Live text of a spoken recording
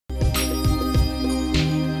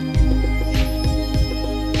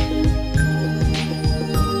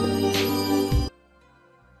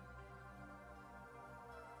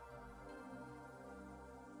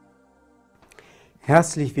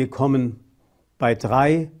Herzlich willkommen bei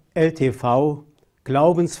 3 LTV,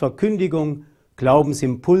 Glaubensverkündigung,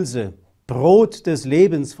 Glaubensimpulse, Brot des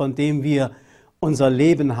Lebens, von dem wir unser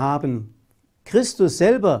Leben haben. Christus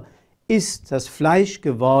selber ist das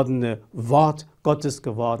fleischgewordene Wort Gottes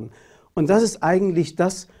geworden. Und das ist eigentlich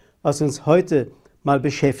das, was uns heute mal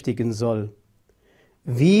beschäftigen soll.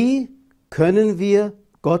 Wie können wir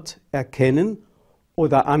Gott erkennen?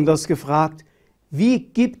 Oder anders gefragt, wie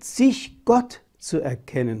gibt sich Gott zu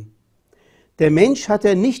erkennen? Der Mensch hat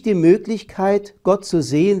ja nicht die Möglichkeit, Gott zu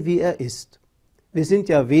sehen, wie er ist. Wir sind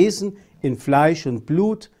ja Wesen in Fleisch und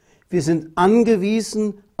Blut. Wir sind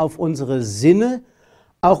angewiesen auf unsere Sinne.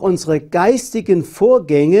 Auch unsere geistigen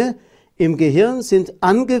Vorgänge im Gehirn sind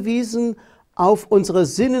angewiesen auf unsere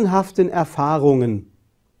sinnenhaften Erfahrungen.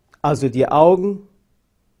 Also die Augen,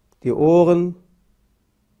 die Ohren,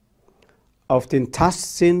 auf den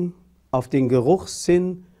Tastsinn, auf den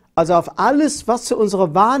Geruchssinn, also auf alles, was zu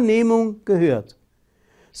unserer Wahrnehmung gehört.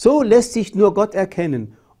 So lässt sich nur Gott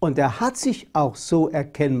erkennen. Und er hat sich auch so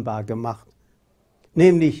erkennbar gemacht.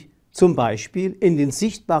 Nämlich zum Beispiel in den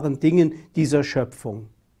sichtbaren Dingen dieser Schöpfung.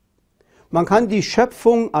 Man kann die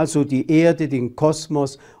Schöpfung, also die Erde, den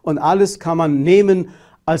Kosmos und alles kann man nehmen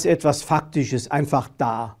als etwas Faktisches, einfach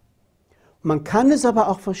da. Man kann es aber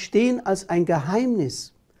auch verstehen als ein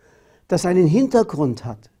Geheimnis, das einen Hintergrund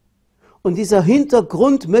hat. Und dieser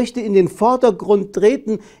Hintergrund möchte in den Vordergrund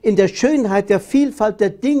treten in der Schönheit der Vielfalt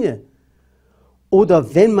der Dinge.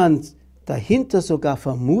 Oder wenn man dahinter sogar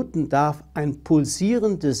vermuten darf, ein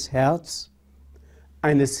pulsierendes Herz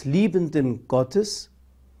eines liebenden Gottes,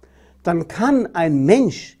 dann kann ein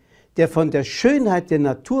Mensch, der von der Schönheit der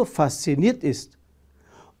Natur fasziniert ist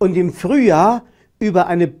und im Frühjahr über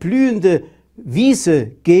eine blühende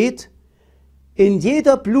Wiese geht, in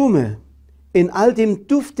jeder Blume, in all dem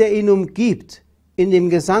Duft, der ihn umgibt, in dem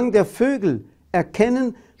Gesang der Vögel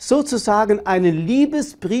erkennen, sozusagen einen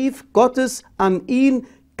Liebesbrief Gottes an ihn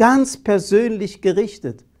ganz persönlich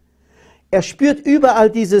gerichtet. Er spürt überall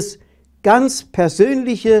dieses ganz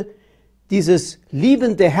persönliche, dieses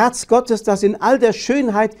liebende Herz Gottes, das in all der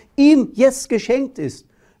Schönheit ihm jetzt geschenkt ist.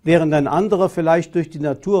 Während ein anderer vielleicht durch die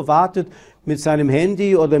Natur wartet mit seinem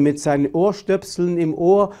Handy oder mit seinen Ohrstöpseln im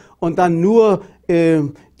Ohr und dann nur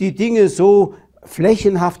die Dinge so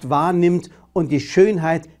flächenhaft wahrnimmt und die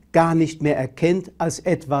Schönheit gar nicht mehr erkennt als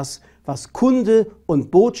etwas, was Kunde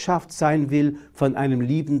und Botschaft sein will von einem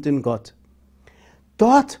liebenden Gott.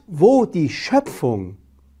 Dort, wo die Schöpfung,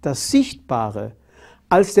 das Sichtbare,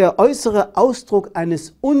 als der äußere Ausdruck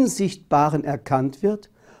eines Unsichtbaren erkannt wird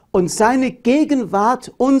und seine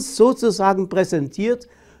Gegenwart uns sozusagen präsentiert,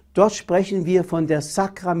 dort sprechen wir von der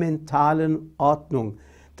sakramentalen Ordnung.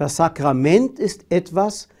 Das Sakrament ist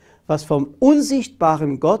etwas, was vom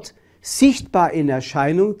unsichtbaren Gott sichtbar in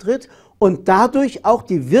Erscheinung tritt und dadurch auch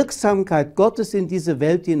die Wirksamkeit Gottes in diese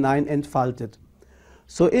Welt hinein entfaltet.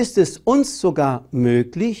 So ist es uns sogar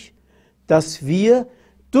möglich, dass wir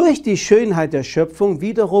durch die Schönheit der Schöpfung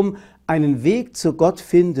wiederum einen Weg zu Gott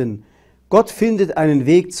finden. Gott findet einen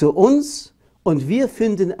Weg zu uns und wir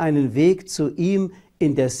finden einen Weg zu ihm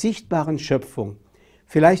in der sichtbaren Schöpfung.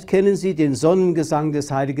 Vielleicht kennen Sie den Sonnengesang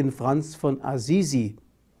des heiligen Franz von Assisi.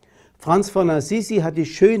 Franz von Assisi hat die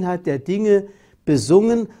Schönheit der Dinge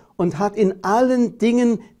besungen und hat in allen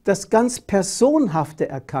Dingen das ganz Personhafte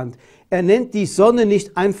erkannt. Er nennt die Sonne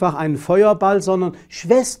nicht einfach einen Feuerball, sondern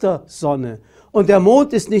Schwestersonne. Und der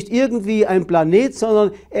Mond ist nicht irgendwie ein Planet,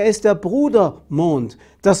 sondern er ist der Brudermond.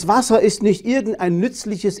 Das Wasser ist nicht irgendein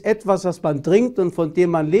nützliches Etwas, das man trinkt und von dem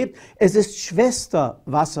man lebt. Es ist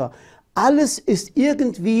Schwesterwasser. Alles ist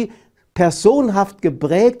irgendwie personhaft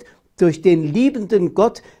geprägt durch den liebenden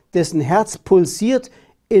Gott, dessen Herz pulsiert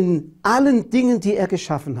in allen Dingen, die er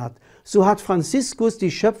geschaffen hat. So hat Franziskus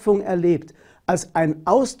die Schöpfung erlebt, als ein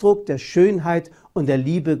Ausdruck der Schönheit und der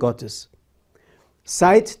Liebe Gottes.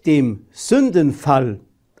 Seit dem Sündenfall,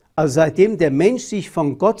 also seitdem der Mensch sich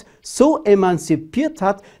von Gott so emanzipiert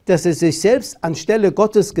hat, dass er sich selbst anstelle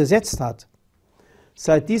Gottes gesetzt hat,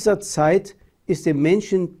 seit dieser Zeit ist dem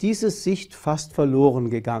Menschen diese Sicht fast verloren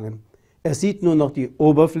gegangen. Er sieht nur noch die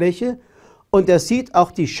Oberfläche und er sieht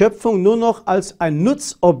auch die Schöpfung nur noch als ein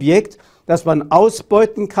Nutzobjekt, das man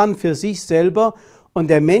ausbeuten kann für sich selber. Und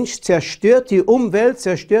der Mensch zerstört die Umwelt,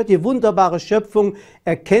 zerstört die wunderbare Schöpfung,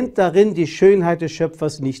 erkennt darin die Schönheit des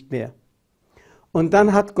Schöpfers nicht mehr. Und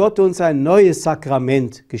dann hat Gott uns ein neues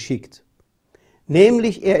Sakrament geschickt.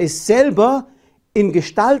 Nämlich er ist selber in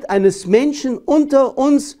Gestalt eines Menschen unter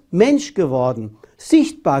uns Mensch geworden,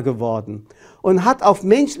 sichtbar geworden und hat auf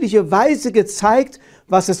menschliche Weise gezeigt,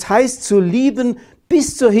 was es heißt zu lieben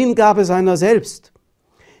bis zur Hingabe seiner selbst.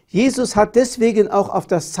 Jesus hat deswegen auch auf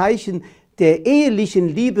das Zeichen der ehelichen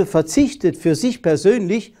Liebe verzichtet für sich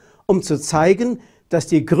persönlich, um zu zeigen, dass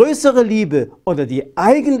die größere Liebe oder die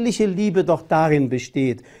eigentliche Liebe doch darin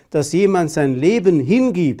besteht, dass jemand sein Leben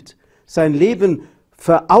hingibt, sein Leben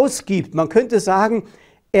verausgibt. Man könnte sagen,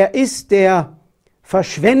 er ist der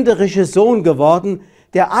verschwenderische Sohn geworden,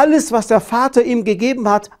 der alles, was der Vater ihm gegeben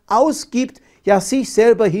hat, ausgibt, ja sich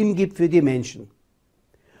selber hingibt für die Menschen.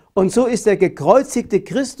 Und so ist der gekreuzigte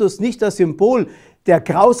Christus nicht das Symbol der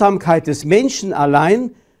Grausamkeit des Menschen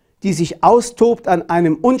allein, die sich austobt an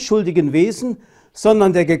einem unschuldigen Wesen,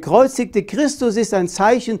 sondern der gekreuzigte Christus ist ein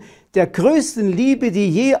Zeichen der größten Liebe, die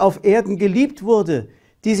je auf Erden geliebt wurde,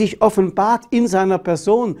 die sich offenbart in seiner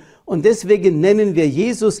Person. Und deswegen nennen wir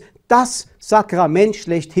Jesus das Sakrament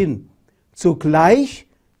schlechthin, zugleich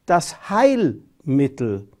das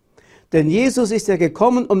Heilmittel. Denn Jesus ist ja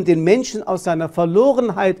gekommen, um den Menschen aus seiner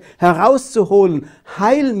Verlorenheit herauszuholen,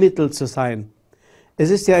 Heilmittel zu sein. Es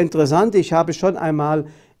ist ja interessant, ich habe schon einmal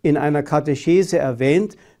in einer Katechese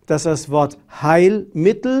erwähnt, dass das Wort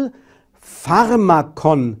Heilmittel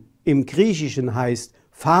Pharmakon im Griechischen heißt,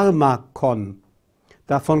 Pharmakon.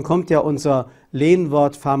 Davon kommt ja unser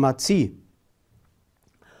Lehnwort Pharmazie.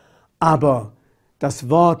 Aber das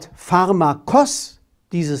Wort Pharmakos,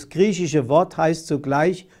 dieses griechische Wort, heißt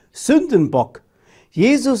zugleich Sündenbock.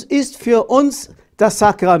 Jesus ist für uns das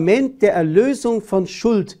Sakrament der Erlösung von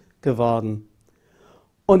Schuld geworden.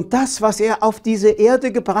 Und das, was er auf diese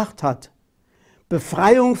Erde gebracht hat,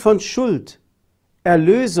 Befreiung von Schuld,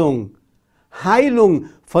 Erlösung, Heilung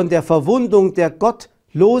von der Verwundung der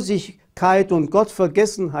Gottlosigkeit und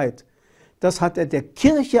Gottvergessenheit, das hat er der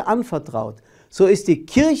Kirche anvertraut. So ist die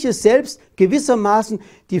Kirche selbst gewissermaßen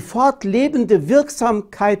die fortlebende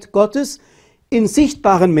Wirksamkeit Gottes in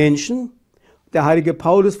sichtbaren Menschen. Der heilige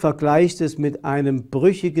Paulus vergleicht es mit einem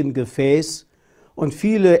brüchigen Gefäß. Und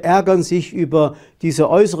viele ärgern sich über diese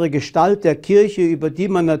äußere Gestalt der Kirche, über die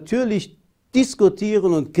man natürlich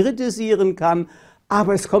diskutieren und kritisieren kann,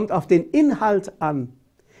 aber es kommt auf den Inhalt an.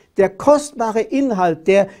 Der kostbare Inhalt,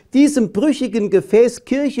 der diesem brüchigen Gefäß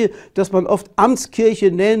Kirche, das man oft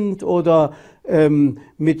Amtskirche nennt oder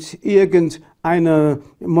mit irgendeiner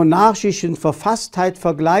monarchischen Verfasstheit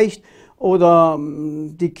vergleicht, oder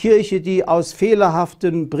die Kirche, die aus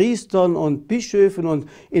fehlerhaften Priestern und Bischöfen und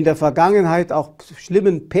in der Vergangenheit auch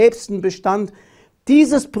schlimmen Päpsten bestand.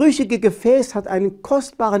 Dieses brüchige Gefäß hat einen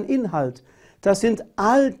kostbaren Inhalt. Das sind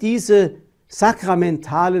all diese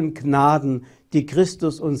sakramentalen Gnaden, die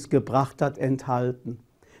Christus uns gebracht hat, enthalten.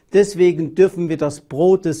 Deswegen dürfen wir das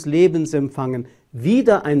Brot des Lebens empfangen,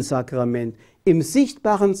 wieder ein Sakrament. Im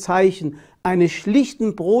sichtbaren Zeichen eines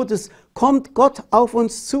schlichten Brotes kommt Gott auf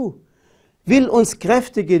uns zu, will uns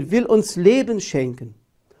Kräfte geben, will uns Leben schenken.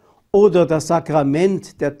 Oder das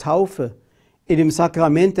Sakrament der Taufe. In dem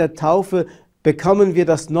Sakrament der Taufe bekommen wir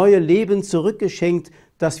das neue Leben zurückgeschenkt,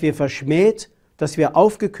 das wir verschmäht, das wir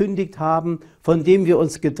aufgekündigt haben, von dem wir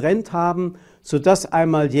uns getrennt haben, sodass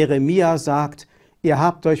einmal Jeremia sagt, ihr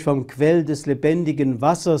habt euch vom Quell des lebendigen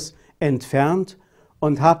Wassers entfernt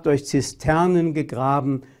und habt euch Zisternen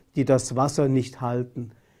gegraben, die das Wasser nicht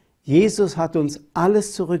halten. Jesus hat uns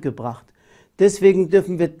alles zurückgebracht. Deswegen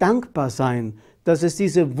dürfen wir dankbar sein, dass es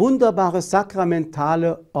diese wunderbare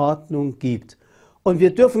sakramentale Ordnung gibt. Und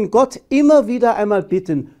wir dürfen Gott immer wieder einmal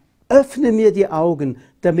bitten, öffne mir die Augen,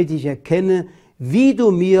 damit ich erkenne, wie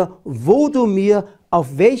du mir, wo du mir,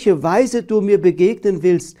 auf welche Weise du mir begegnen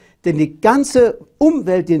willst. Denn die ganze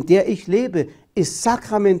Umwelt, in der ich lebe, ist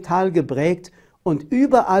sakramental geprägt und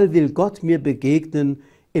überall will Gott mir begegnen,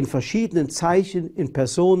 in verschiedenen Zeichen, in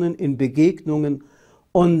Personen, in Begegnungen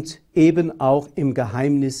und eben auch im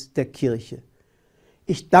Geheimnis der Kirche.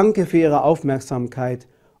 Ich danke für Ihre Aufmerksamkeit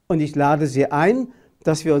und ich lade Sie ein,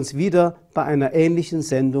 dass wir uns wieder bei einer ähnlichen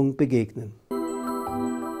Sendung begegnen.